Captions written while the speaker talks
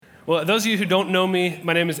Well, those of you who don't know me,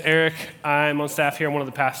 my name is Eric. I'm on staff here. I'm one of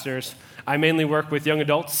the pastors. I mainly work with young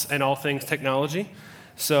adults and all things technology.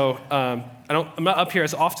 So I'm not up here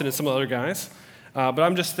as often as some of the other guys, but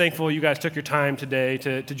I'm just thankful you guys took your time today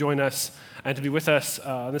to join us and to be with us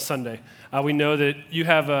this Sunday. We know that you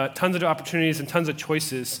have tons of opportunities and tons of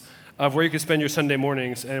choices of where you can spend your Sunday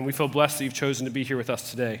mornings, and we feel blessed that you've chosen to be here with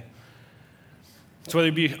us today. So whether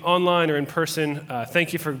you be online or in person,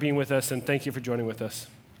 thank you for being with us, and thank you for joining with us.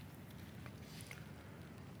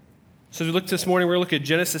 So as we look this morning, we're going to look at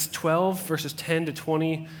Genesis 12, verses 10 to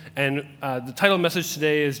 20, and the title of the message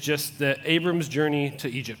today is just Abram's journey to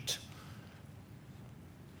Egypt.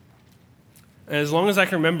 And as long as I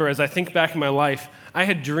can remember, as I think back in my life, I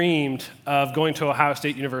had dreamed of going to Ohio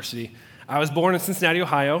State University. I was born in Cincinnati,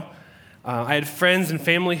 Ohio. I had friends and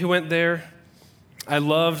family who went there. I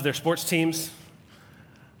loved their sports teams.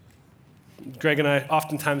 Greg and I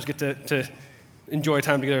oftentimes get to enjoy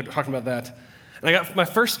time together talking about that. And I got my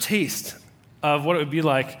first taste of what it would be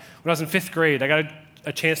like when I was in 5th grade. I got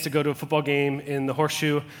a chance to go to a football game in the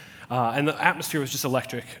Horseshoe, and the atmosphere was just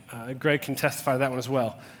electric. Greg can testify to that one as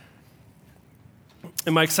well.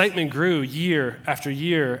 And my excitement grew year after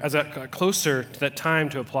year as I got closer to that time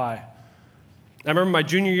to apply. I remember my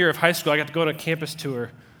junior year of high school, I got to go on a campus tour.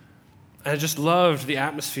 And I just loved the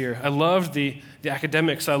atmosphere. I loved the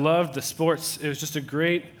academics. I loved the sports. It was just a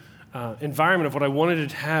great environment of what I wanted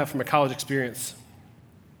to have from a college experience.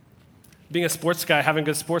 Being a sports guy, having a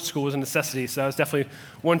good sports school was a necessity, so that was definitely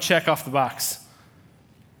one check off the box.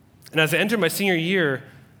 And as I entered my senior year,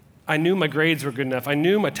 I knew my grades were good enough. I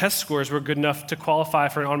knew my test scores were good enough to qualify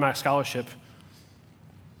for an automatic scholarship.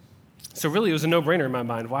 So really, it was a no-brainer in my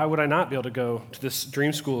mind. Why would I not be able to go to this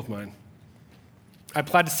dream school of mine? I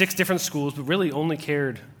applied to 6 different schools, but really only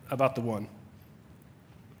cared about the one.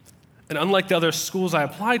 And unlike the other schools I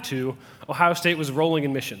applied to, Ohio State was rolling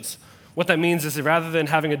admissions. What that means is that rather than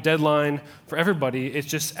having a deadline for everybody, it's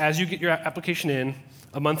just as you get your application in,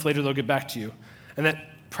 a month later they'll get back to you. And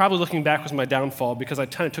that, probably looking back, was my downfall because I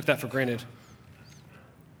kind of took that for granted.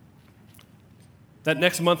 That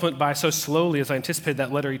next month went by so slowly as I anticipated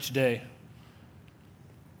that letter each day.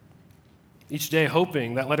 Each day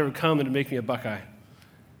hoping that letter would come and it'd make me a Buckeye.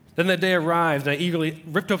 Then that day arrived and I eagerly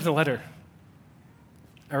ripped open the letter.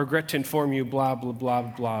 I regret to inform you, blah, blah, blah,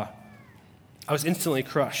 blah. I was instantly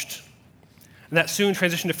crushed. And that soon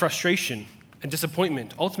transitioned to frustration and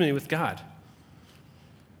disappointment, ultimately with God.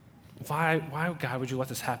 Why, God, would you let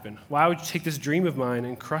this happen? Why would you take this dream of mine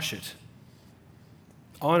and crush it?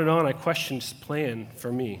 On and on, I questioned his plan for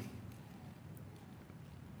me.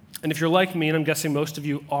 And if you're like me, and I'm guessing most of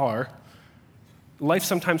you are, life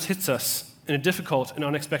sometimes hits us in difficult and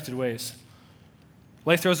unexpected ways.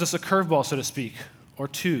 Life throws us a curveball, so to speak, or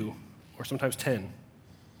 2, or sometimes 10.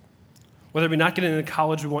 Whether it be not getting into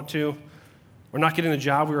college we want to, or not getting the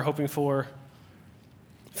job we were hoping for,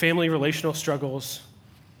 family relational struggles,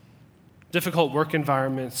 difficult work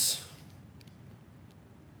environments,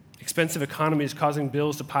 expensive economies causing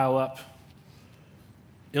bills to pile up,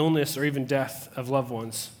 illness or even death of loved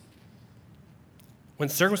ones. When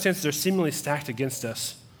circumstances are seemingly stacked against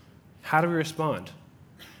us, how do we respond?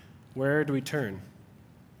 Where do we turn?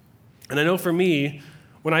 And I know for me,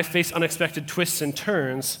 when I face unexpected twists and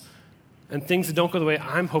turns and things that don't go the way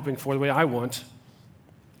I'm hoping for, the way I want,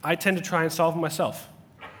 I tend to try and solve them myself.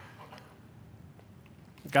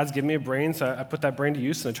 God's given me a brain, so I put that brain to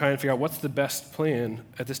use and I try and figure out what's the best plan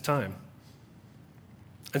at this time.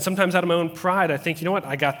 And sometimes out of my own pride, I think, you know what,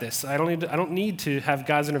 I got this. I don't need to have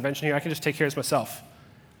God's intervention here. I can just take care of this myself.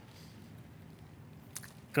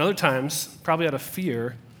 And other times, probably out of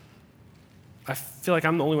fear, I feel like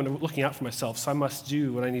I'm the only one looking out for myself, so I must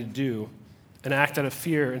do what I need to do and act out of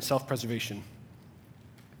fear and self-preservation.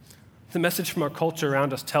 The message from our culture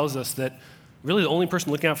around us tells us that really the only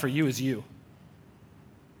person looking out for you is you.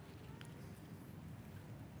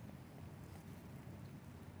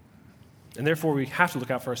 And therefore, we have to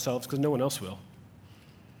look out for ourselves because no one else will.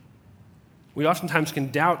 We oftentimes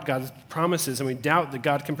can doubt God's promises and we doubt that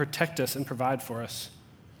God can protect us and provide for us,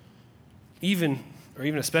 even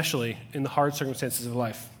especially in the hard circumstances of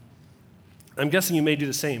life. I'm guessing you may do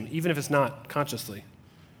the same, even if it's not consciously.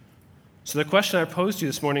 So the question I pose to you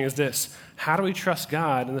this morning is this: how do we trust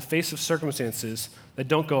God in the face of circumstances that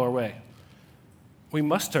don't go our way? We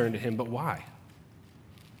must turn to him, but why?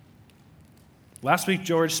 Last week,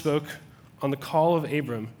 George spoke on the call of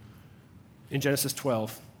Abram in Genesis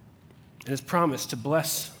 12 and his promise to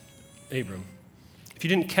bless Abram. If you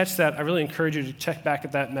didn't catch that, I really encourage you to check back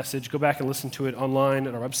at that message. Go back and listen to it online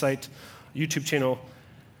at our website, YouTube channel.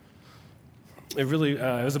 It really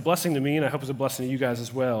it was a blessing to me, and I hope it was a blessing to you guys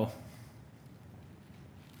as well.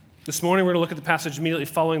 This morning we're going to look at the passage immediately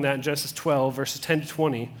following that in Genesis 12, verses 10 to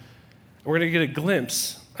 20. And we're going to get a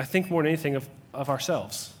glimpse, I think more than anything, of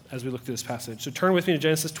ourselves as we look through this passage. So turn with me to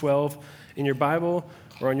Genesis 12 in your Bible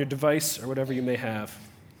or on your device or whatever you may have.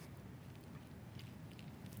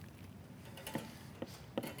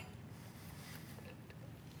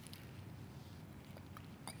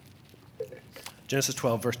 Genesis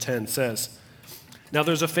 12, verse 10 says, "Now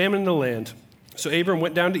there was a famine in the land, so Abram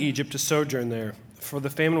went down to Egypt to sojourn there, for the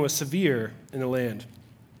famine was severe in the land.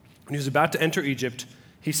 When he was about to enter Egypt,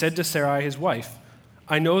 he said to Sarai his wife,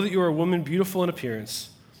 'I know that you are a woman beautiful in appearance,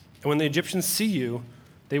 and when the Egyptians see you,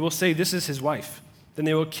 they will say, "This is his wife." Then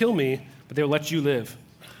they will kill me, but they will let you live.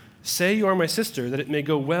 Say you are my sister, that it may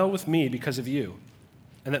go well with me because of you,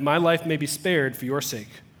 and that my life may be spared for your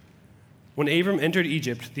sake.' When Abram entered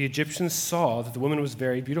Egypt, the Egyptians saw that the woman was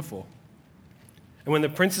very beautiful. And when the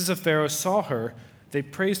princes of Pharaoh saw her, they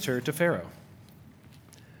praised her to Pharaoh.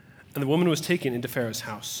 And the woman was taken into Pharaoh's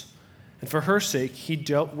house. And for her sake he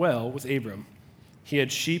dealt well with Abram. He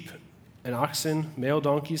had sheep and oxen, male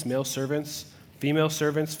donkeys, male servants,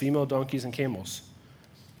 female donkeys, and camels.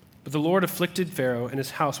 But the Lord afflicted Pharaoh and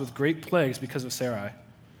his house with great plagues because of Sarai,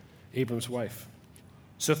 Abram's wife.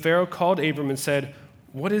 So Pharaoh called Abram and said,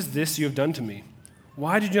 'What is this you have done to me?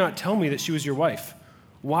 Why did you not tell me that she was your wife?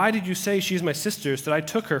 Why did you say she is my sister, so that I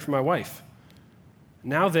took her for my wife?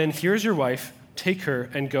 Now then, here is your wife, take her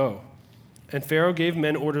and go.' And Pharaoh gave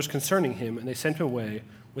men orders concerning him, and they sent him away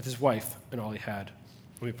with his wife and all he had."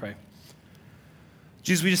 Let me pray.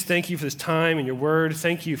 Jesus, we just thank you for this time and your word.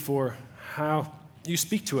 Thank you for how you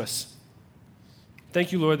speak to us.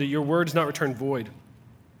 Thank you, Lord, that your word does not return void.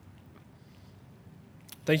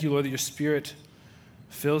 Thank you, Lord, that your Spirit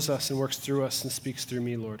fills us and works through us and speaks through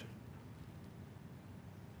me, Lord.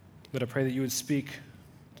 But I pray that you would speak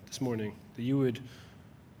this morning, that you would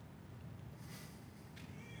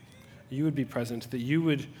be present, that you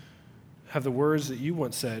would have the words that you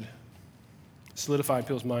once said solidify in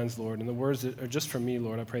people's minds, Lord, and the words that are just from me,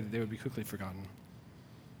 Lord, I pray that they would be quickly forgotten.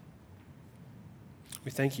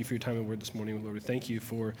 We thank you for your time and word this morning, Lord. We thank you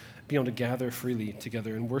for being able to gather freely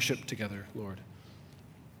together and worship together, Lord.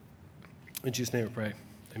 In Jesus' name we pray.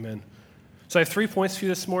 Amen. So I have 3 points for you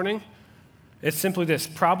this morning. It's simply this: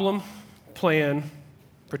 problem, plan,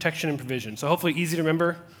 protection, and provision. So hopefully easy to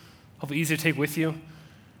remember, hopefully easy to take with you.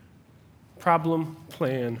 Problem,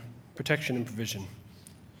 plan, protection, and provision.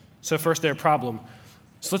 So first there, problem.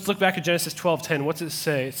 So let's look back at Genesis 12:10. What's it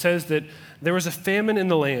say? It says that there was a famine in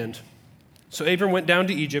the land. So Abram went down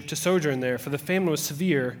to Egypt to sojourn there, for the famine was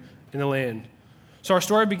severe in the land. So our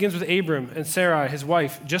story begins with Abram and Sarai, his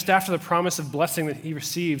wife, just after the promise of blessing that he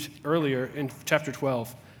received earlier in chapter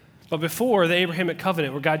 12. But before the Abrahamic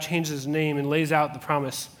covenant, where God changes his name and lays out the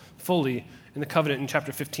promise fully in the covenant in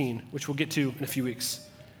chapter 15, which we'll get to in a few weeks.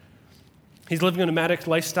 He's living a nomadic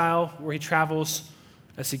lifestyle where he travels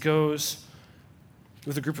as he goes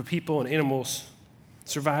with a group of people and animals,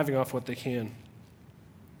 surviving off what they can.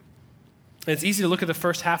 And it's easy to look at the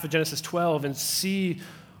first half of Genesis 12 and see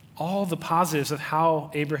all the positives of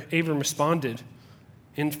how Abram responded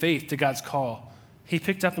in faith to God's call. He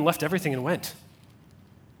picked up and left everything and went.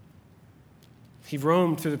 He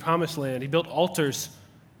roamed through the promised land. He built altars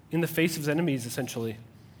in the face of his enemies, essentially.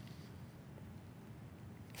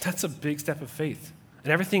 That's a big step of faith.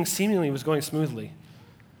 And everything seemingly was going smoothly.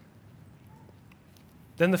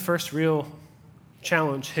 Then the first real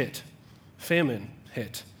challenge hit. Famine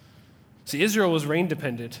hit. See, Israel was rain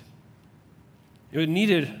dependent. It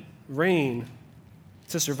needed rain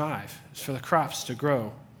to survive, for the crops to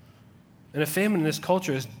grow. And a famine in this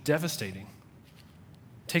culture is devastating.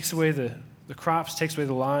 It takes away the crops, takes away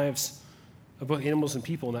the lives of both animals and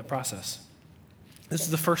people in that process. This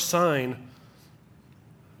is the first sign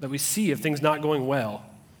that we see of things not going well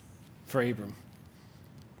for Abram.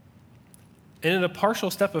 And in a partial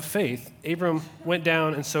step of faith, Abram went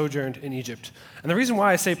down and sojourned in Egypt. And the reason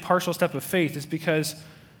why I say partial step of faith is because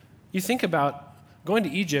you think about going to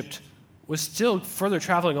Egypt was still further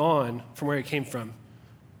traveling on from where he came from.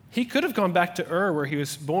 He could have gone back to Ur, where he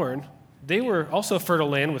was born. They were also fertile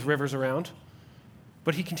land with rivers around.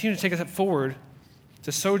 But he continued to take a step forward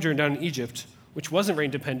to sojourn down in Egypt, which wasn't rain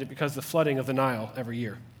dependent because of the flooding of the Nile every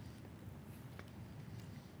year.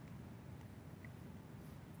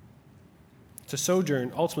 To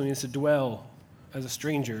sojourn ultimately means to dwell as a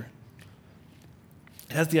stranger.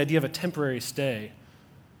 It has the idea of a temporary stay.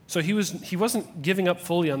 So he wasn't giving up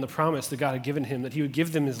fully on the promise that God had given him, that he would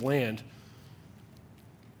give them his land.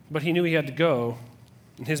 But he knew he had to go,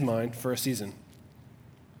 in his mind, for a season.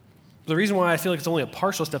 The reason why I feel like it's only a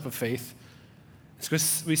partial step of faith is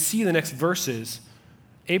because we see in the next verses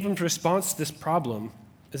Abram's response to this problem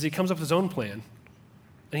is he comes up with his own plan,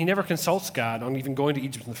 and he never consults God on even going to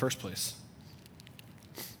Egypt in the first place.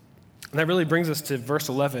 And that really brings us to verse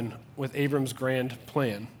 11 with Abram's grand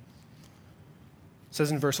plan. It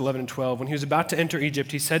says in verse 11 and 12, when he was about to enter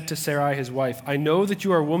Egypt, he said to Sarai, his wife, I know that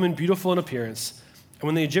you are a woman beautiful in appearance, and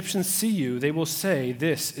when the Egyptians see you, they will say,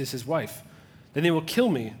 this is his wife. Then they will kill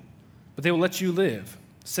me, but they will let you live.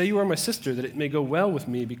 Say you are my sister, that it may go well with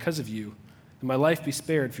me because of you, and my life be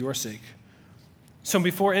spared for your sake. So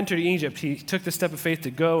before entering Egypt, he took the step of faith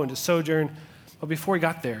to go and to sojourn, but before he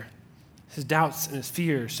got there, his doubts and his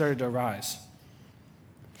fears started to arise.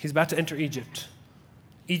 He's about to enter Egypt.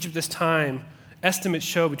 Egypt this time, estimates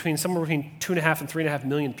show somewhere between 2.5 and 3.5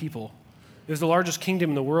 million people. It was the largest kingdom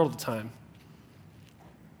in the world at the time.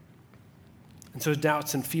 And so his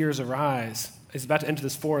doubts and fears arise. He's about to enter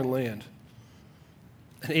this foreign land.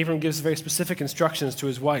 And Abram gives very specific instructions to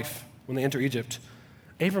his wife when they enter Egypt.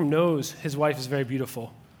 Abram knows his wife is very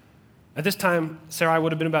beautiful. At this time, Sarai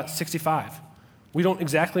would have been about 65. We don't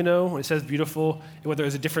exactly know when it says beautiful, whether it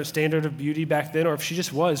was a different standard of beauty back then or if she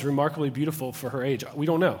just was remarkably beautiful for her age. We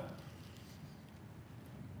don't know.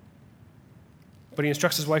 But he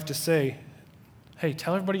instructs his wife to say, hey,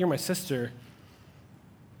 tell everybody you're my sister,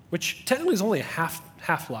 which technically is only a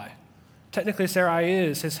half lie. Technically, Sarai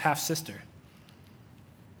is his half-sister.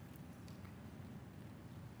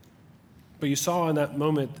 But you saw in that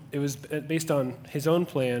moment, it was based on his own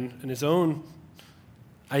plan and his own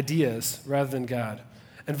ideas rather than God.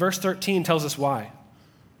 And verse 13 tells us why.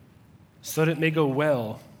 So that it may go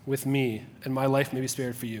well with me and my life may be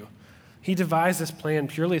spared for you. He devised this plan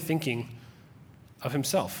purely thinking of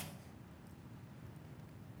himself.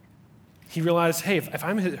 He realized, hey, if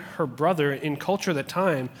I'm her brother in culture at that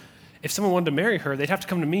time, if someone wanted to marry her, they'd have to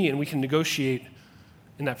come to me and we can negotiate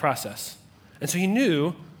in that process. And so he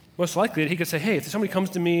knew, most likely, that he could say, hey, if somebody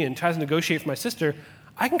comes to me and tries to negotiate for my sister,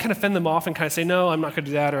 I can kind of fend them off and kind of say, no, I'm not going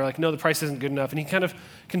to do that, or like, no, the price isn't good enough. And he kind of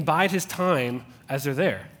can bide his time as they're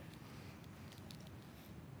there.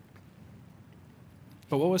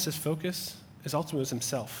 But what was his focus? His ultimate was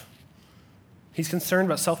himself. He's concerned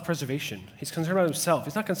about self-preservation. He's concerned about himself.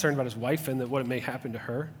 He's not concerned about his wife and what may happen to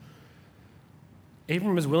her.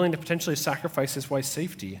 Abram is willing to potentially sacrifice his wife's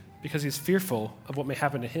safety because he's fearful of what may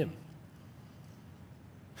happen to him.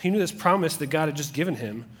 He knew this promise that God had just given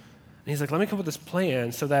him, and he's like, let me come up with this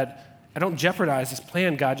plan so that I don't jeopardize this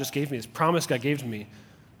plan God just gave me, this promise God gave to me.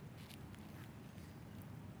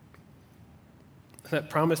 That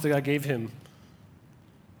promise that God gave him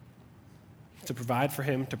to provide for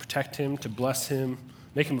him, to protect him, to bless him,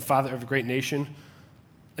 make him a father of a great nation,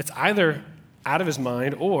 it's either out of his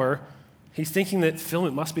mind or he's thinking that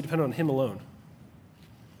fulfillment must be dependent on him alone.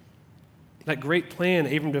 That great plan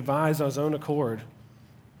Abram devised on his own accord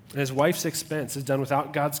at his wife's expense is done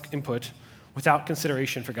without God's input, without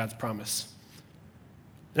consideration for God's promise.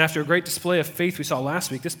 And after a great display of faith we saw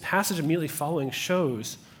last week, this passage immediately following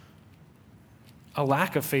shows a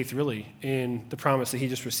lack of faith, really, in the promise that he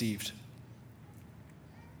just received.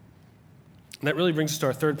 And that really brings us to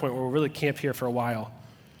our third point where we'll really camp here for a while.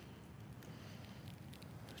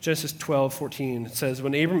 Genesis 12:14 says,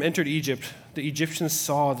 when Abram entered Egypt, the Egyptians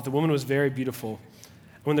saw that the woman was very beautiful.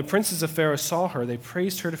 And when the princes of Pharaoh saw her, they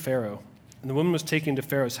praised her to Pharaoh. And the woman was taken to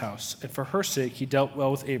Pharaoh's house. And for her sake, he dealt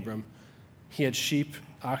well with Abram. He had sheep,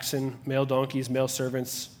 oxen, male donkeys, male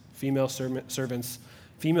servants, female servants,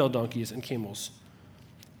 female donkeys, and camels.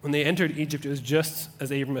 When they entered Egypt, it was just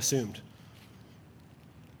as Abram assumed.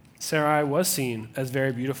 Sarai was seen as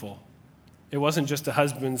very beautiful. It wasn't just a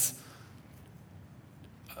husband's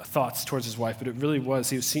thoughts towards his wife, but it really was.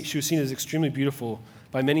 She was seen as extremely beautiful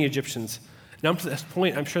by many Egyptians. Now, up to this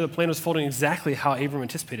point, I'm sure the plan was folding exactly how Abram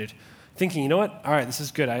anticipated, thinking, you know what? All right, this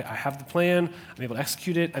is good. I have the plan. I'm able to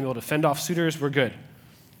execute it. I'm able to fend off suitors. We're good.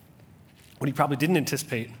 What he probably didn't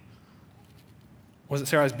anticipate was that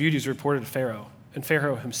Sarai's beauty was reported to Pharaoh, and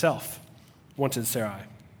Pharaoh himself wanted Sarai.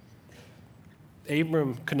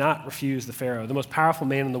 Abram could not refuse the Pharaoh, the most powerful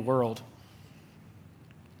man in the world.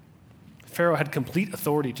 Pharaoh had complete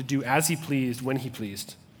authority to do as he pleased when he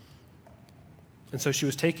pleased. And so she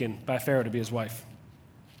was taken by Pharaoh to be his wife.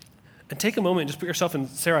 And take a moment and just put yourself in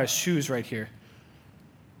Sarai's shoes right here.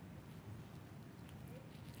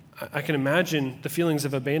 I can imagine the feelings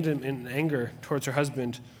of abandonment and anger towards her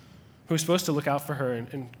husband, who was supposed to look out for her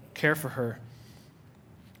and care for her.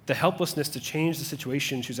 The helplessness to change the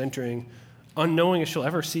situation she was entering, unknowing if she'll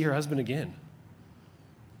ever see her husband again.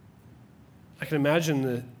 I can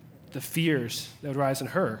imagine the fears that would rise in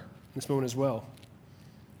her in this moment as well.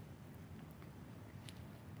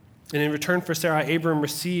 And in return for Sarai, Abram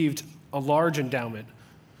received a large endowment: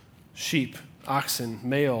 sheep, oxen,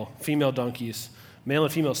 male, female donkeys, male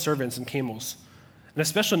and female servants and camels. And a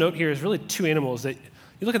special note here is really two animals that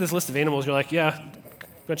you look at this list of animals, you're like, yeah,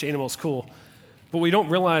 a bunch of animals, cool. But what we don't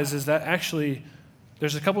realize is that actually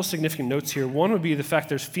there's a couple of significant notes here. One would be the fact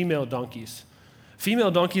there's female donkeys.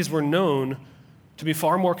 Female donkeys were known to be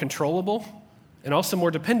far more controllable and also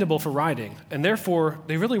more dependable for riding, and therefore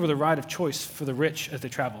they really were the ride of choice for the rich as they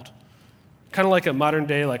traveled. Kind of like a modern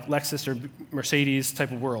day like Lexus or Mercedes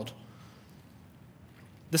type of world.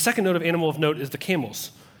 The second note of animal of note is the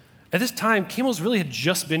camels. At this time, camels really had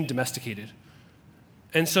just been domesticated.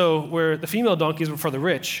 And so where the female donkeys were for the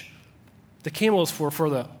rich, the camels were for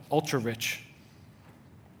the ultra-rich.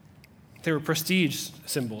 They were prestige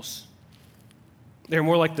symbols. They were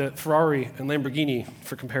more like the Ferrari and Lamborghini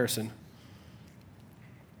for comparison.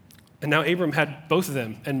 And now Abram had both of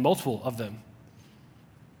them and multiple of them.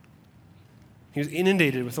 He was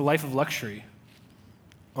inundated with a life of luxury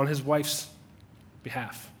on his wife's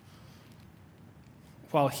behalf.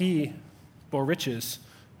 While he bore riches,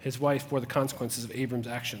 his wife bore the consequences of Abram's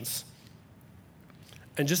actions.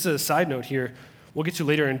 And just as a side note here, we'll get to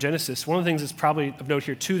later in Genesis, one of the things that's probably of note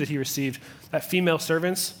here too that he received, that female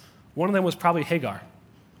servants, one of them was probably Hagar,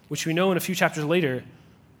 which we know in a few chapters later,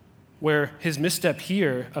 where his misstep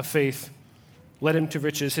here of faith led him to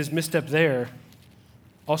riches, his misstep there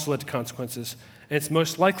also led to consequences. And it's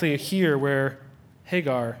most likely here where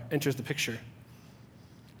Hagar enters the picture.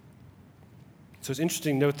 So it's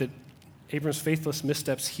interesting to note that Abram's faithless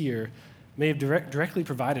missteps here may have directly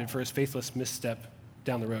provided for his faithless misstep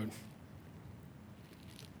down the road.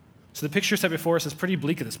 So the picture set before us is pretty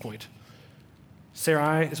bleak at this point.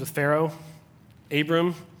 Sarai is with Pharaoh.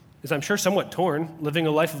 Abram is, I'm sure, somewhat torn, living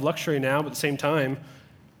a life of luxury now, but at the same time,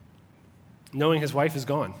 knowing his wife is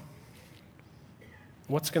gone.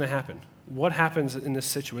 What's going to happen? What happens in this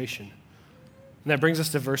situation? And that brings us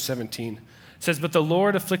to verse 17. It says, "But the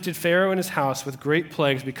Lord afflicted Pharaoh and his house with great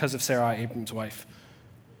plagues because of Sarai, Abram's wife.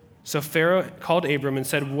 So Pharaoh called Abram and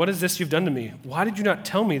said, 'What is this you've done to me? Why did you not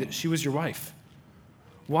tell me that she was your wife?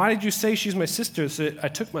 Why did you say she's my sister so that I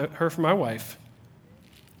took her for my wife?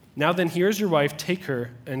 Now then, here is your wife, take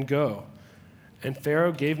her and go.' And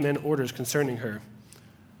Pharaoh gave men orders concerning her,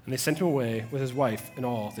 and they sent him away with his wife and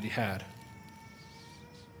all that he had."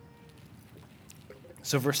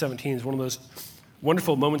 So verse 17 is one of those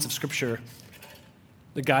wonderful moments of Scripture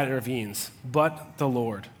that God intervenes. But the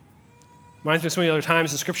Lord. Reminds me of so many other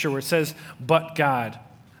times in Scripture where it says, but God.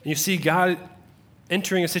 And you see God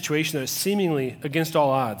entering a situation that is seemingly against all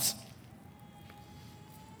odds.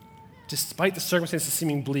 Despite the circumstances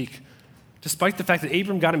seeming bleak, despite the fact that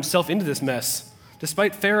Abram got himself into this mess,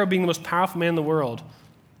 despite Pharaoh being the most powerful man in the world,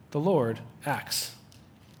 the Lord acts.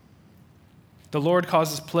 The Lord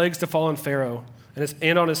causes plagues to fall on Pharaoh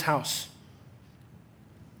and on his house.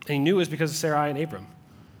 And he knew it was because of Sarai and Abram.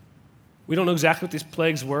 We don't know exactly what these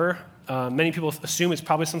plagues were. Many people assume it's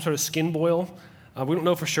probably some sort of skin boil. We don't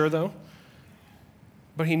know for sure, though.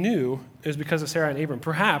 But he knew it was because of Sarai and Abram.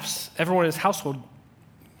 Perhaps everyone in his household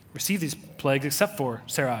received these plagues except for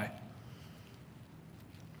Sarai.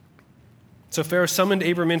 So Pharaoh summoned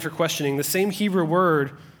Abram in for questioning. The same Hebrew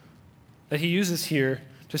word that he uses here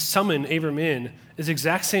to summon Abram in is the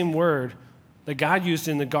exact same word that God used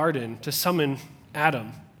in the garden to summon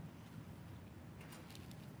Adam.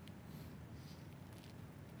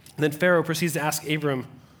 And then Pharaoh proceeds to ask Abram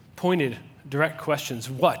pointed, direct questions.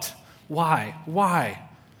 What? Why? Why?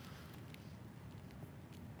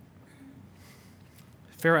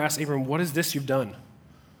 Pharaoh asks Abram, what is this you've done?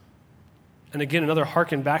 And again, another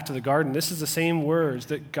hearken back to the garden. This is the same words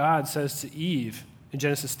that God says to Eve in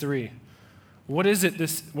Genesis 3. What is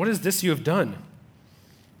this you have done?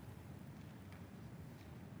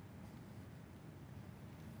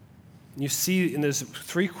 You see in those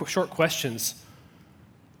three short questions,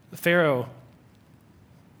 Pharaoh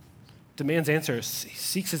demands answers.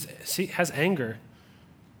 He has anger.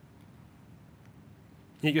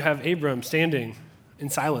 Yet you have Abram standing in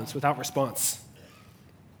silence without response.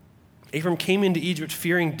 Abram came into Egypt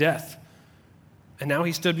fearing death, and now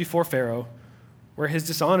he stood before Pharaoh, where his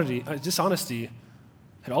dishonesty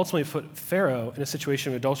had ultimately put Pharaoh in a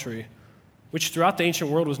situation of adultery, which throughout the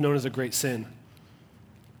ancient world was known as a great sin.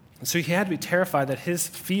 And so he had to be terrified that his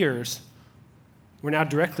fears were now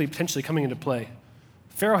directly potentially coming into play.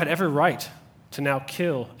 Pharaoh had every right to now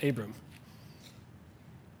kill Abram.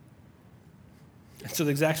 And so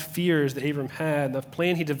the exact fears that Abram had, the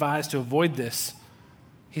plan he devised to avoid this,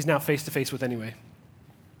 he's now face to face with anyway.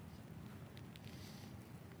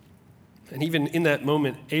 And even in that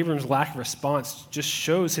moment, Abram's lack of response just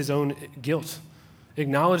shows his own guilt,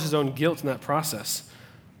 acknowledges his own guilt in that process.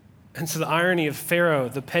 And so the irony of Pharaoh,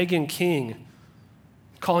 the pagan king,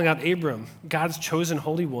 calling out Abram, God's chosen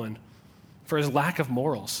Holy One, for his lack of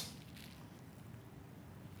morals.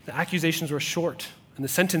 The accusations were short, and the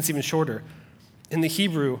sentence even shorter. In the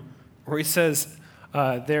Hebrew, where he says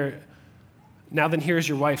now then here is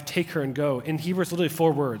your wife, take her and go. In Hebrew, it's literally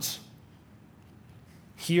 4 words.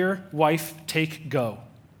 Here, wife, take, go.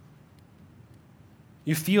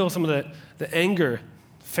 You feel some of the anger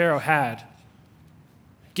Pharaoh had.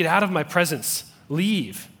 Get out of my presence.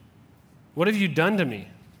 Leave. What have you done to me?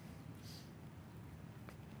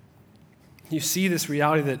 You see this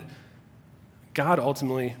reality that God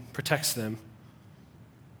ultimately protects them.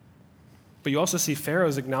 But you also see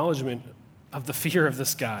Pharaoh's acknowledgement of the fear of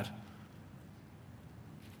this God.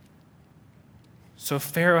 So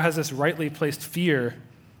Pharaoh has this rightly placed fear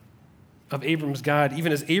of Abram's God,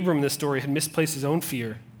 even as Abram in this story had misplaced his own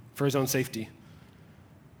fear for his own safety.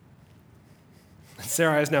 And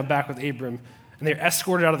Sarai is now back with Abram, and they're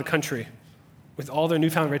escorted out of the country with all their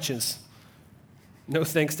newfound riches. No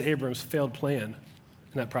thanks to Abram's failed plan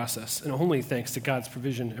in that process, and only thanks to God's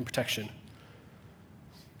provision and protection.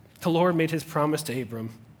 The Lord made his promise to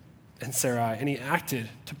Abram and Sarai, and he acted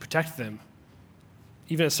to protect them,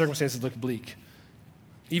 even as circumstances looked bleak,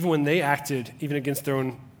 even when they acted even against their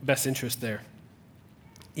own best interest there.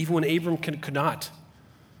 Even when Abram could not,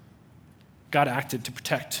 God acted to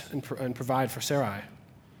protect and provide for Sarai.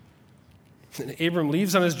 And Abram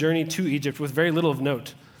leaves on his journey to Egypt with very little of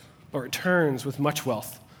note, but returns with much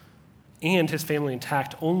wealth and his family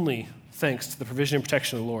intact only thanks to the provision and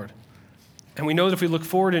protection of the Lord. And we know that if we look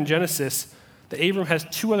forward in Genesis, that Abram has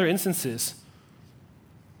 2 other instances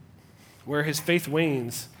where his faith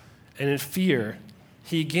wanes, and in fear,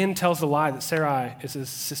 he again tells the lie that Sarai is his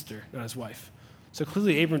sister, not his wife. So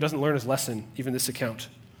clearly Abram doesn't learn his lesson, even this account.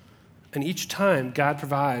 And each time, God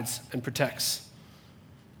provides and protects.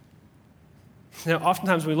 Now,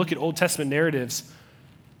 oftentimes when we look at Old Testament narratives,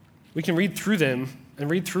 we can read through them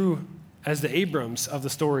and read through as the Abrams of the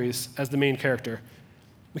stories as the main character.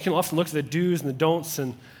 We can often look at the do's and the don'ts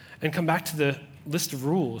and come back to the list of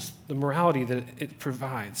rules, the morality that it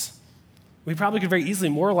provides. We probably could very easily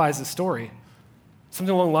moralize the story.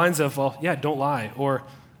 Something along the lines of, well, yeah, don't lie, or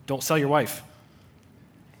don't sell your wife.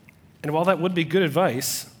 And while that would be good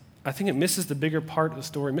advice, I think it misses the bigger part of the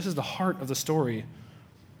story, misses the heart of the story,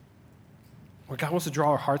 where God wants to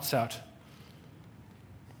draw our hearts out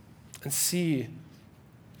and see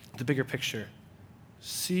the bigger picture,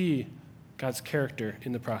 see God's character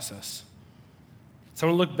in the process. So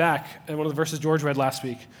I want to look back at one of the verses George read last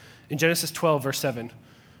week in Genesis 12, verse 7. It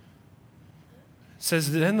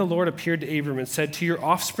says, then the Lord appeared to Abram and said, to your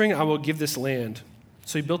offspring I will give this land.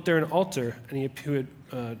 So he built there an altar to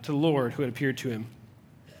the Lord who had appeared to him.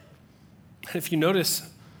 And if you notice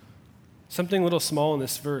something a little small in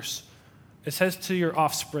this verse, it says to your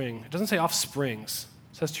offspring. It doesn't say offsprings.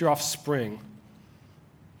 It says to your offspring.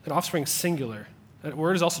 That offspring singular. That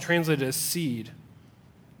word is also translated as seed.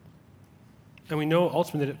 And we know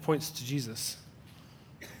ultimately that it points to Jesus.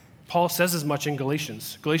 Paul says as much in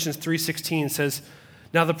Galatians. Galatians 3:16 says,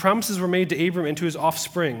 now the promises were made to Abram and to his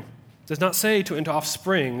offspring. It does not say to into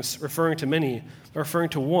offsprings, referring to many, but referring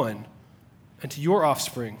to one, and to your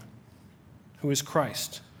offspring, who is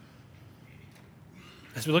Christ.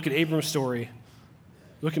 As we look at Abram's story,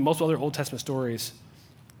 look at multiple other Old Testament stories,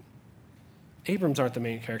 Abrams aren't the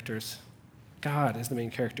main characters. God is the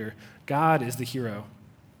main character. God is the hero.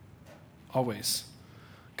 Always.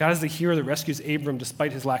 God is the hero that rescues Abram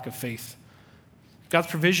despite his lack of faith. God's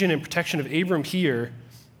provision and protection of Abram here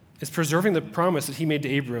is preserving the promise that he made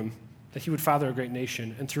to Abram that he would father a great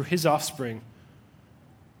nation, and through his offspring,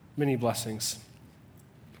 many blessings.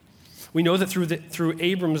 We know that through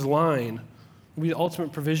Abram's line will be the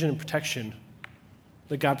ultimate provision and protection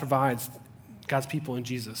that God provides God's people in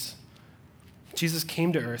Jesus. Jesus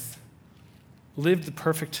came to earth, lived the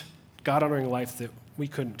perfect, God-honoring life that we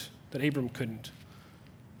couldn't, that Abram couldn't,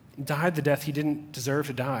 died the death he didn't deserve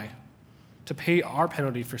to die, to pay our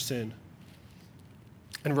penalty for sin,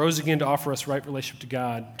 and rose again to offer us right relationship to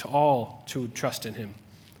God, to all to trust in him.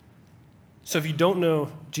 So if you don't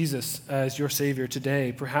know Jesus as your Savior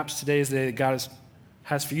today, perhaps today is the day that God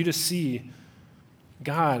has for you to see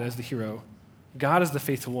God as the hero, God as the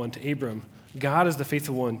faithful one to Abram, God as the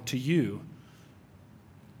faithful one to you,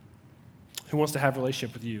 who wants to have a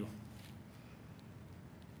relationship with you.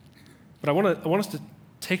 But I want us to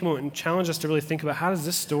take a moment and challenge us to really think about how in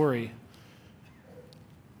this story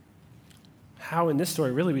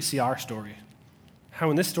really we see our story. How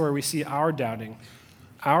in this story we see our doubting,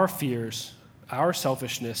 our fears, our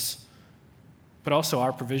selfishness, but also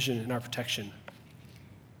our provision and our protection.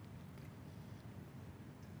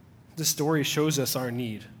 This story shows us our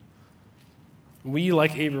need. We,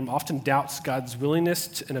 like Abram, often doubt God's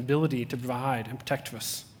willingness and ability to provide and protect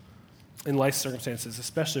us in life circumstances,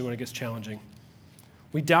 especially when it gets challenging.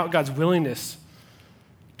 We doubt God's willingness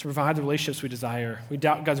to provide the relationships we desire. We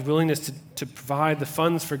doubt God's willingness to provide the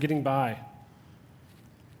funds for getting by.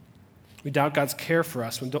 We doubt God's care for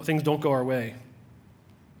us when things don't go our way.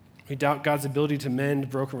 We doubt God's ability to mend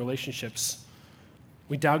broken relationships.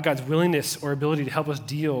 We doubt God's willingness or ability to help us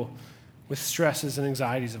deal with stresses and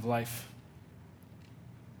anxieties of life.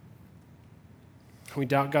 We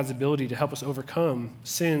doubt God's ability to help us overcome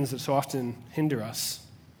sins that so often hinder us.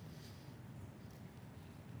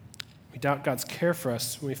 We doubt God's care for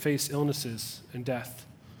us when we face illnesses and death.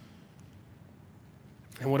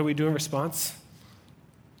 And what do we do in response?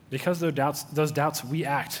 Because of those doubts, we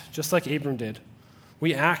act just like Abram did.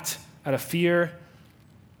 We act out of fear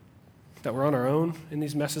that we're on our own in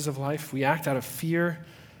these messes of life. We act out of fear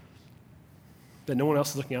that no one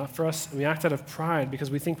else is looking out for us. And we act out of pride because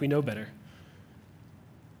we think we know better.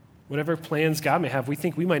 Whatever plans God may have, we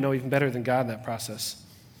think we might know even better than God in that process.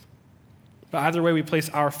 But either way, we place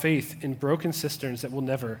our faith in broken cisterns that will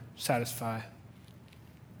never satisfy.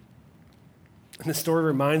 And this story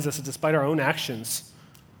reminds us that despite our own actions,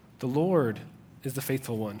 the Lord is the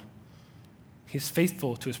faithful one. He's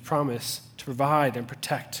faithful to his promise to provide and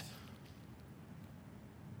protect.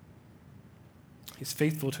 He's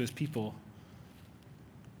faithful to his people,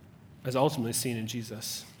 as ultimately seen in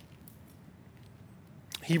Jesus.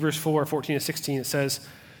 Hebrews 4:14-16, it says,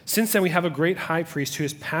 "Since then we have a great high priest who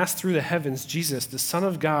has passed through the heavens, Jesus, the Son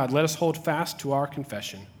of God. Let us hold fast to our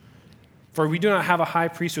confession. For we do not have a high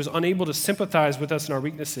priest who is unable to sympathize with us in our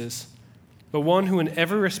weaknesses, but one who in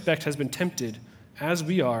every respect has been tempted, as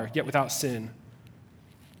we are, yet without sin.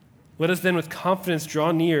 Let us then with confidence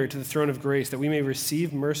draw near to the throne of grace, that we may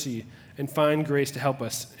receive mercy and find grace to help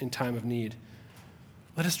us in time of need."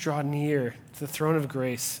 Let us draw near to the throne of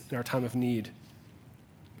grace in our time of need.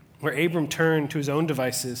 Where Abram turned to his own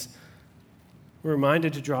devices, we're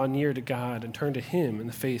reminded to draw near to God and turn to him in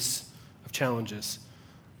the face of challenges.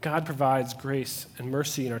 God provides grace and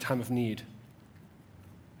mercy in our time of need.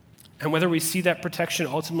 And whether we see that protection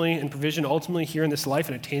ultimately and provision ultimately here in this life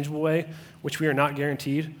in a tangible way, which we are not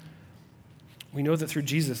guaranteed, we know that through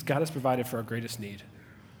Jesus, God has provided for our greatest need.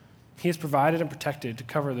 He has provided and protected to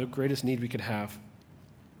cover the greatest need we could have.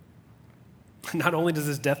 Not only does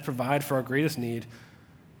his death provide for our greatest need,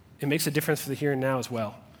 it makes a difference for the here and now as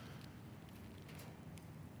well.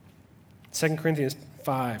 2 Corinthians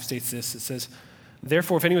 5 states this. It says,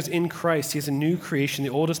 "Therefore, if anyone is in Christ, he is a new creation.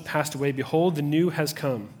 The old has passed away. Behold, the new has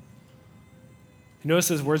come." You notice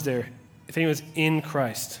those words there. If anyone is in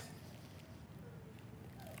Christ.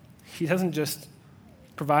 He doesn't just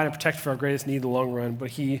provide and protect for our greatest need in the long run,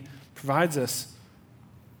 but he provides us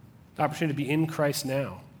the opportunity to be in Christ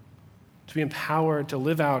now, to be empowered to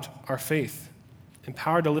live out our faith,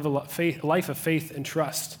 empowered to live a life of faith and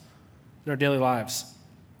trust in our daily lives.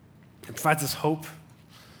 It provides us hope.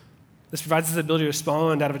 This provides us the ability to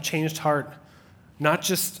respond out of a changed heart, not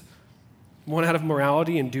just one out of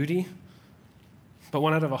morality and duty, but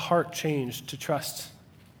one out of a heart changed to trust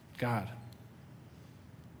God.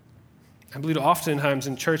 I believe oftentimes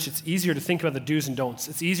in church, it's easier to think about the do's and don'ts.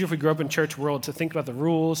 It's easier if we grow up in church world to think about the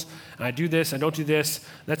rules, and I do this, I don't do this.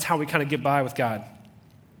 That's how we kind of get by with God.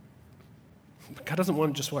 But God doesn't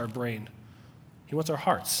want just our brain. He wants our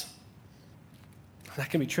hearts. That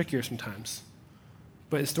can be trickier sometimes.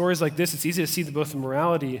 But in stories like this, it's easy to see both the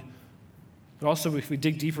morality, but also if we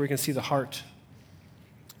dig deeper, we can see the heart.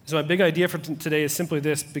 So my big idea for today is simply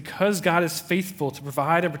this: because God is faithful to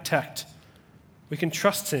provide and protect, we can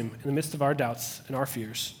trust him in the midst of our doubts and our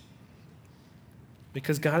fears.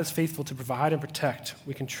 Because God is faithful to provide and protect,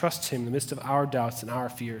 we can trust him in the midst of our doubts and our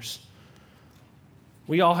fears.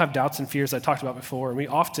 We all have doubts and fears I talked about before, and we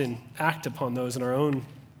often act upon those in our own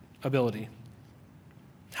ability.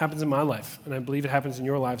 It happens in my life, and I believe it happens in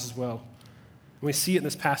your lives as well. And we see it in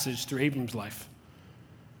this passage through Abram's life.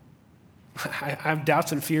 I have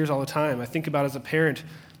doubts and fears all the time. I think about as a parent,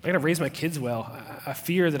 I got to raise my kids well. I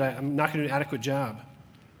fear that I'm not going to do an adequate job.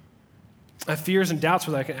 I have fears and doubts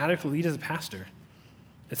whether I can adequately lead as a pastor.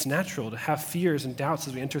 It's natural to have fears and doubts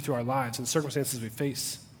as we enter through our lives and circumstances we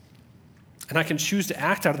face. And I can choose to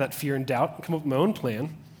act out of that fear and doubt and come up with my own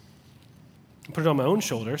plan and put it on my own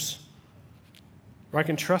shoulders, or I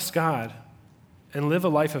can trust God and live a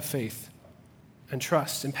life of faith and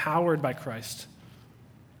trust, empowered by Christ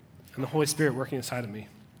and the Holy Spirit working inside of me.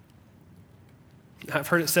 I've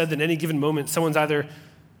heard it said that in any given moment, someone's either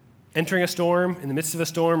entering a storm, in the midst of a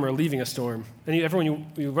storm, or leaving a storm. And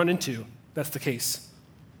everyone you run into, that's the case.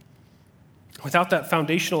 Without that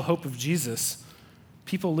foundational hope of Jesus,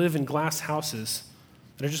 People live in glass houses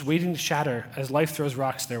that are just waiting to shatter as life throws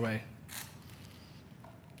rocks their way.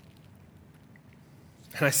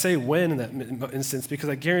 And I say when in that instance because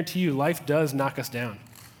I guarantee you life does knock us down.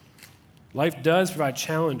 Life does provide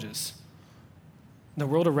challenges. In the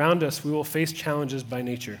world around us, we will face challenges by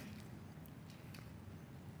nature.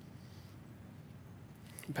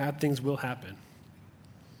 Bad things will happen.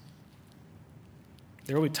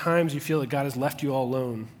 There will be times you feel that God has left you all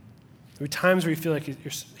alone. There will be times where you feel like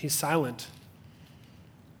he's silent.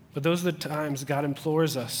 But those are the times God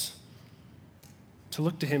implores us to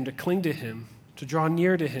look to him, to cling to him, to draw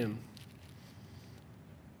near to him.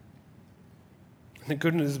 And the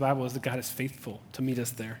good news of the Bible is that God is faithful to meet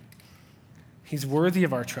us there. He's worthy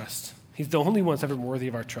of our trust. He's the only one that's ever worthy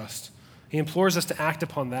of our trust. He implores us to act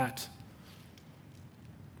upon that.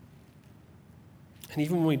 And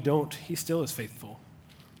even when we don't, he still is faithful.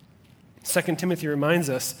 2 Timothy reminds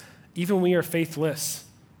us, even when we are faithless,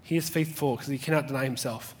 he is faithful because he cannot deny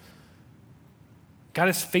himself. God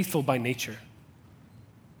is faithful by nature.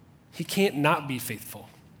 He can't not be faithful.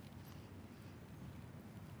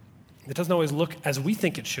 It doesn't always look as we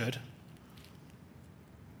think it should.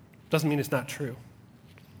 Doesn't mean it's not true.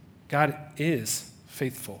 God is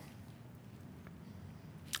faithful.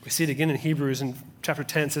 We see it again in Hebrews in chapter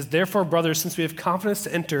 10. It says, "Therefore, brothers, since we have confidence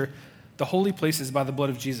to enter the holy places by the blood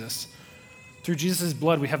of Jesus, through Jesus'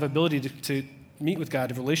 blood we have ability to meet with God,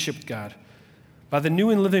 to have a relationship with God, by the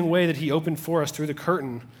new and living way that he opened for us through the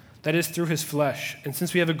curtain, that is, through his flesh. And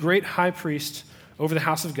since we have a great high priest over the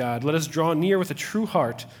house of God, let us draw near with a true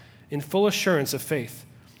heart in full assurance of faith,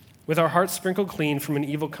 with our hearts sprinkled clean from an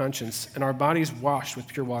evil conscience and our bodies washed with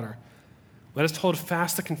pure water. Let us hold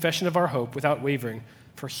fast the confession of our hope without wavering,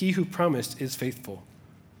 for he who promised is faithful."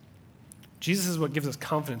 Jesus is what gives us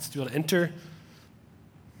confidence to be able to enter.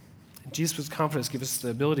 Jesus' confidence gives us the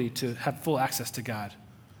ability to have full access to God.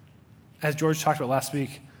 As George talked about last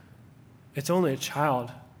week, it's only a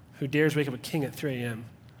child who dares wake up a king at 3 a.m.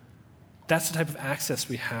 That's the type of access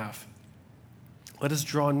we have. Let us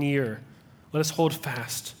draw near. Let us hold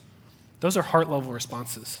fast. Those are heart-level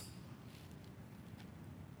responses.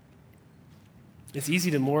 It's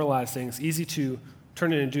easy to moralize things, easy to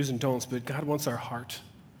turn it into do's and don'ts, but God wants our heart.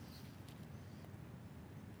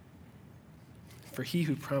 For he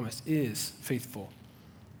who promised is faithful.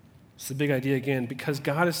 It's the big idea again. Because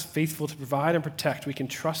God is faithful to provide and protect, we can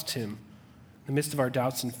trust him in the midst of our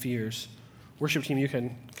doubts and fears. Worship team, you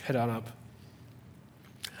can head on up.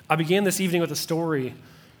 I began this evening with a story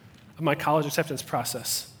of my college acceptance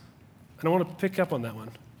process, and I want to pick up on that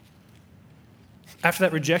one. After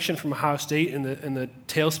that rejection from Ohio State and the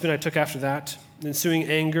tailspin I took after that, the ensuing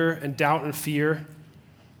anger and doubt and fear,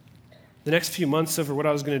 the next few months over what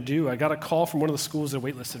I was going to do, I got a call from one of the schools that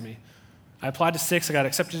waitlisted me. I applied to 6, I got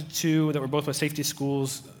accepted to 2 that were both my safety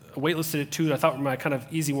schools, waitlisted at 2 that I thought were my kind of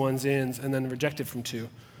easy ones in, and then rejected from 2.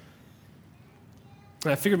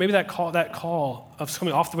 And I figured maybe that call of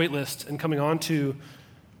coming off the wait list and coming on to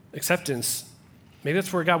acceptance, maybe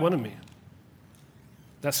that's where God wanted me.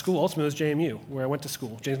 That school ultimately was JMU, where I went to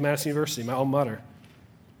school, James Madison University, my alma mater.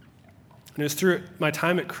 And it was through my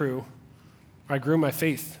time at Crew where I grew my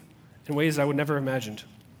faith in ways I would never have imagined.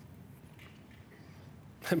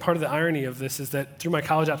 And part of the irony of this is that through my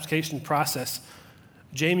college application process,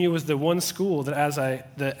 JMU was the one school that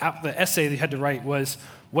the essay that you had to write was,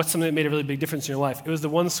 what's something that made a really big difference in your life? It was the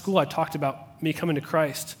one school I talked about me coming to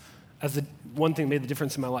Christ as the one thing that made the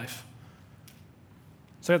difference in my life.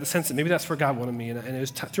 So I had the sense that maybe that's where God wanted me. And it was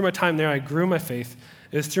through my time there, I grew my faith.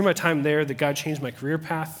 It was through my time there that God changed my career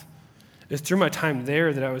path. It was through my time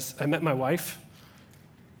there that I met my wife.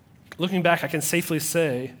 Looking back, I can safely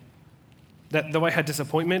say that though I had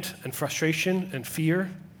disappointment and frustration and fear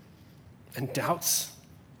and doubts,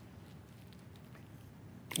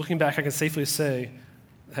 looking back, I can safely say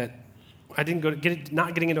that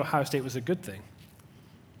not getting into Ohio State was a good thing,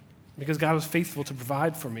 because God was faithful to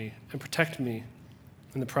provide for me and protect me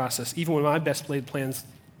in the process, even when my best laid plans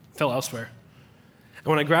fell elsewhere. And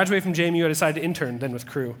when I graduated from JMU, I decided to intern then with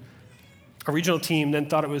Crew. Our regional team then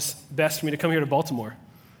thought it was best for me to come here to Baltimore.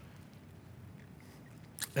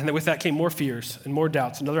 And then with that came more fears and more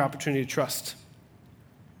doubts, another opportunity to trust.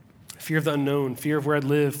 Fear of the unknown, fear of where I'd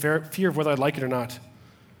live, fear of whether I'd like it or not.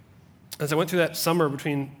 As I went through that summer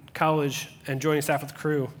between college and joining staff with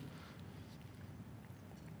Crew,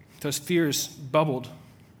 those fears bubbled.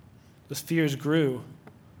 Those fears grew.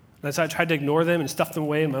 And as I tried to ignore them and stuff them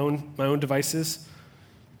away in my own devices,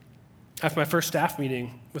 after my first staff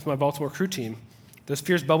meeting with my Baltimore Crew team, those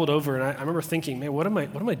fears bubbled over, and I remember thinking, man, what am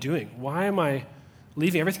I doing? Why am I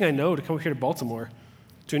leaving everything I know to come here to Baltimore,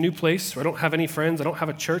 to a new place where I don't have any friends, I don't have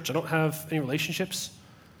a church, I don't have any relationships?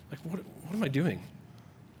 Like, what am I doing?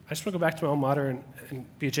 I just want to go back to my alma mater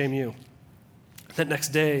and be at JMU. That next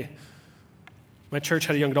day, my church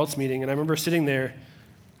had a young adults meeting, and I remember sitting there,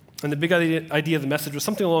 and the big idea of the message was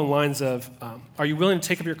something along the lines of, are you willing to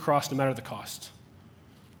take up your cross no matter the cost?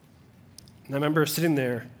 And I remember sitting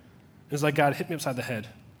there, it was like God hit me upside the head.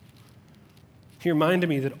 He reminded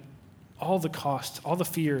me that all the cost, all the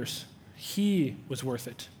fears, he was worth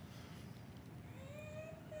it.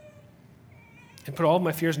 And put all of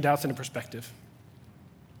my fears and doubts into perspective.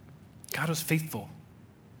 God was faithful.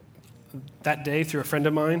 That day, through a friend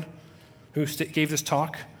of mine who gave this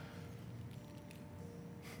talk,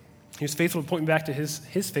 he was faithful to point me back to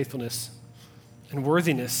his faithfulness and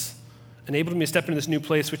worthiness, enabled me to step into this new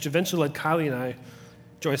place, which eventually led Kylie and I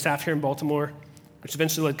join staff here in Baltimore, which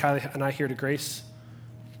eventually led Kylie and I here to Grace,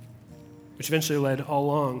 which eventually led all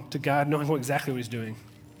along to God knowing exactly what he's doing.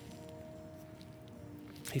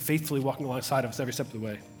 He faithfully walking alongside of us every step of the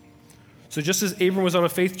way. So just as Abram was on a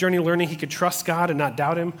faith journey learning he could trust God and not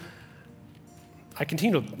doubt him, I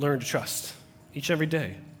continue to learn to trust each and every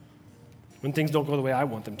day when things don't go the way I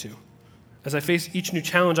want them to. As I face each new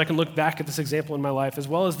challenge, I can look back at this example in my life as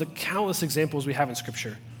well as the countless examples we have in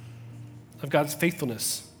Scripture of God's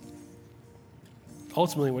faithfulness,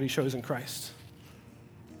 ultimately what he shows in Christ.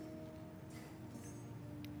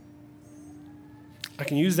 I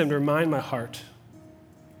can use them to remind my heart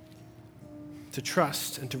to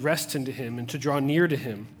trust and to rest into him and to draw near to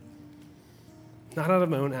him, not out of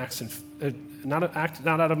my own acts and not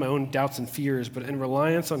out of my own doubts and fears, but in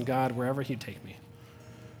reliance on God wherever he'd take me.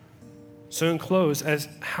 So in close,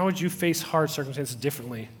 how would you face hard circumstances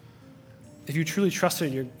differently if you truly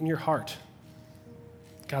trusted in your heart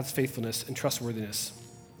God's faithfulness and trustworthiness?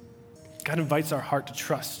 God invites our heart to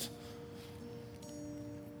trust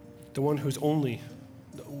the one who's only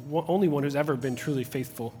one who's ever been truly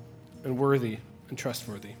faithful and worthy and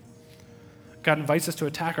trustworthy. God invites us to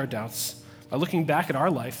attack our doubts by looking back at our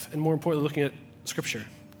life and, more importantly, looking at Scripture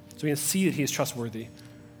so we can see that he is trustworthy.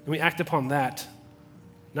 And we act upon that,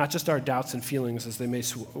 not just our doubts and feelings as they may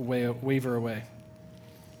waver away.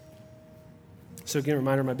 So again, a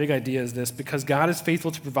reminder, my big idea is this: because God is faithful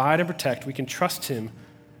to provide and protect, we can trust him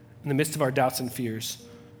in the midst of our doubts and fears.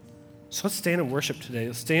 So let's stand and worship today.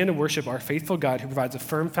 Let's stand and worship our faithful God who provides a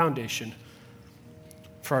firm foundation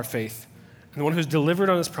for our faith, and the one who's delivered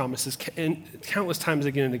on his promises countless times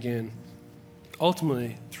again and again,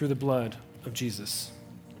 ultimately through the blood of Jesus.